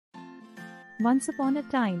Once upon a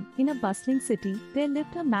time, in a bustling city, there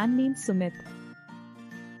lived a man named Sumit.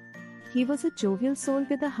 He was a jovial soul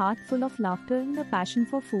with a heart full of laughter and a passion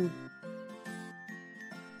for food.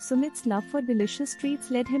 Sumit's love for delicious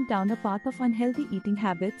treats led him down a path of unhealthy eating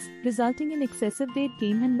habits, resulting in excessive weight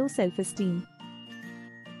gain and low self-esteem.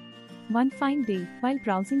 One fine day, while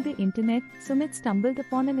browsing the internet, Sumit stumbled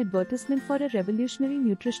upon an advertisement for a revolutionary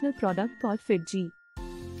nutritional product called FIT-JEE.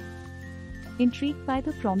 Intrigued by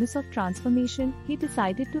the promise of transformation, he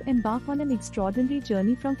decided to embark on an extraordinary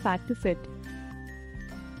journey from fat to fit.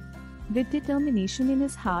 With determination in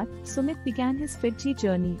his heart, Sumit began his FIT-JEE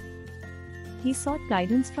journey. He sought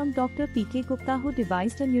guidance from Dr. P.K. Gupta, who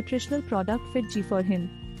devised a nutritional product FIT-JEE for him.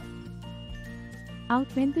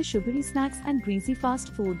 Out went the sugary snacks and greasy fast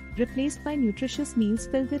food, replaced by nutritious meals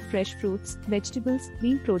filled with fresh fruits, vegetables,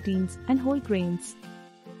 lean proteins, and whole grains.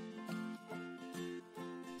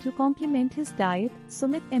 To complement his diet,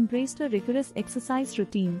 Sumit embraced a rigorous exercise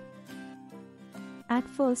routine. At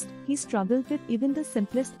first, he struggled with even the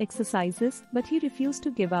simplest exercises, but he refused to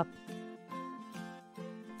give up.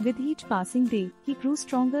 With each passing day, he grew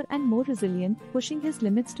stronger and more resilient, pushing his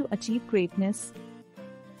limits to achieve greatness.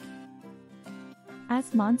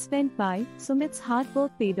 As months went by, Sumit's hard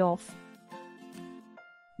work paid off.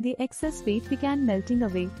 The excess weight began melting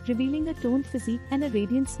away, revealing a toned physique and a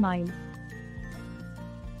radiant smile.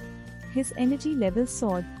 His energy levels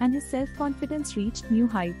soared, and his self-confidence reached new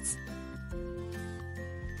heights.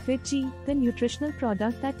 FIT-JEE, the nutritional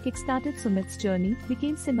product that kickstarted Sumit's journey,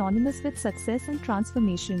 became synonymous with success and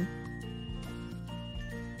transformation.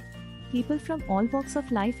 People from all walks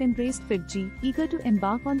of life embraced FIT-JEE, eager to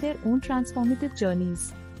embark on their own transformative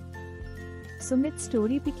journeys. Sumit's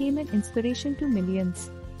story became an inspiration to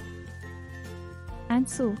millions. And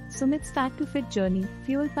so, Sumit's Fat to Fit journey,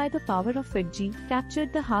 fueled by the power of FIT-JEE,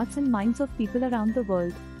 captured the hearts and minds of people around the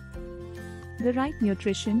world. The right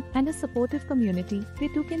nutrition and a supportive community, they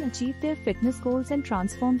too can achieve their fitness goals and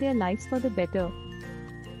transform their lives for the better.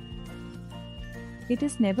 It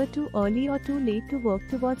is never too early or too late to work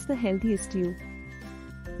towards the healthiest you.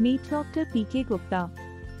 Meet Dr. P.K. Gupta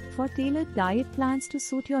for tailored diet plans to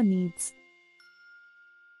suit your needs.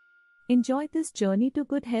 Enjoy this journey to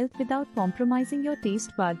good health without compromising your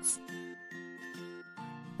taste buds.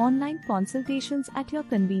 Online consultations at your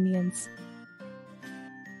convenience.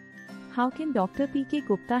 How can Dr. P.K.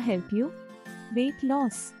 Gupta help you? Weight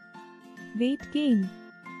loss, weight gain,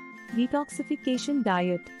 detoxification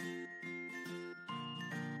diet.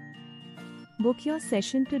 Book your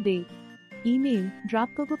session today. Email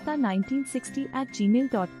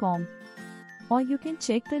drapkagupta1960@gmail.com, or you can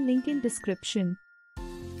check the link in description.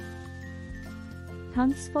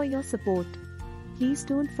 Thanks for your support. Please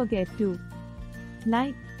don't forget to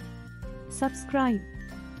like, subscribe,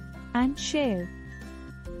 and share.